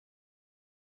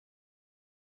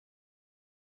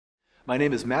My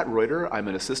name is Matt Reuter. I'm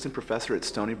an assistant professor at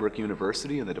Stony Brook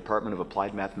University in the Department of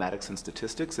Applied Mathematics and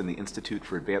Statistics in the Institute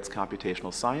for Advanced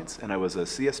Computational Science, and I was a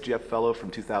CSGF fellow from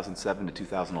 2007 to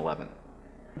 2011.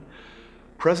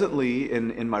 Presently,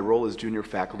 in my role as junior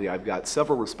faculty, I've got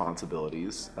several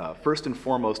responsibilities. First and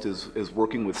foremost is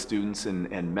working with students and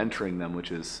mentoring them,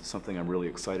 which is something I'm really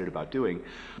excited about doing.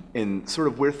 And sort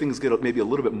of where things get maybe a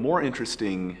little bit more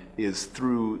interesting is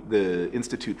through the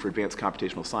Institute for Advanced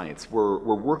Computational Science. We're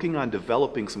working on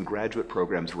developing some graduate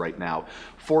programs right now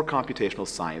for computational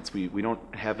science. We don't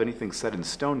have anything set in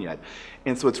stone yet.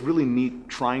 And so it's really neat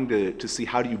trying to see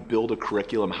how do you build a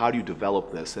curriculum, how do you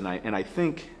develop this, and I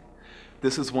think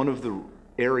this is one of the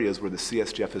areas where the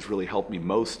CSGF has really helped me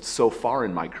most so far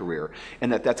in my career,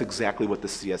 and that's exactly what the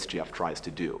CSGF tries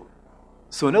to do.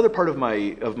 So another part of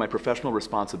my professional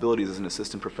responsibilities as an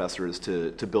assistant professor is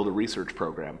to build a research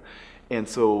program. And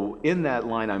so in that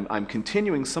line, I'm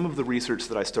continuing some of the research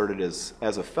that I started as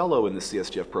a fellow in the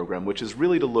CSGF program, which is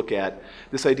really to look at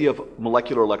this idea of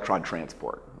molecular electron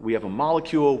transport. We have a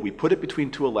molecule, we put it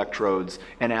between two electrodes,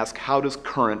 and ask how does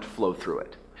current flow through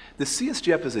it. The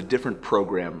CSGF is a different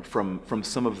program from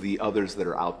some of the others that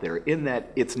are out there in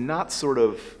that it's not sort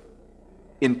of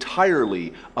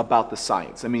entirely about the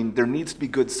science. I mean, there needs to be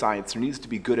good science, there needs to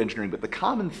be good engineering, but the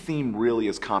common theme really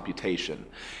is computation.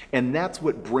 And that's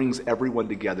what brings everyone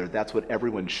together, that's what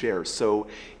everyone shares. So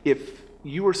if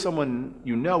you or someone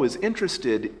you know is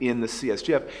interested in the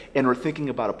CSGF and are thinking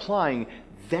about applying,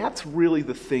 that's really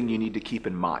the thing you need to keep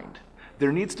in mind.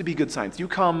 There needs to be good science. You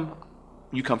come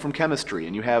from chemistry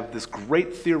and you have this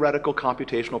great theoretical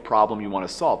computational problem you want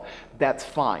to solve. That's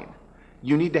fine.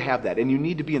 You need to have that, and you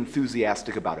need to be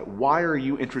enthusiastic about it. Why are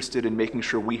you interested in making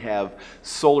sure we have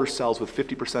solar cells with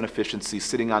 50% efficiency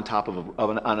sitting on top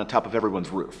of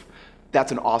everyone's roof?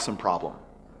 That's an awesome problem.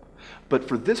 But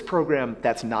for this program,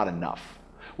 that's not enough.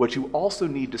 What you also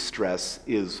need to stress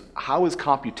is how is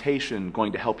computation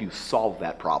going to help you solve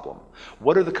that problem?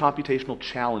 What are the computational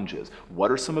challenges? What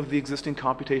are some of the existing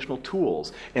computational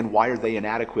tools? And why are they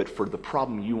inadequate for the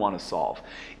problem you want to solve?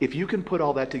 If you can put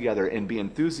all that together and be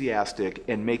enthusiastic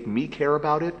and make me care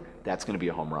about it, that's going to be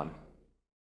a home run.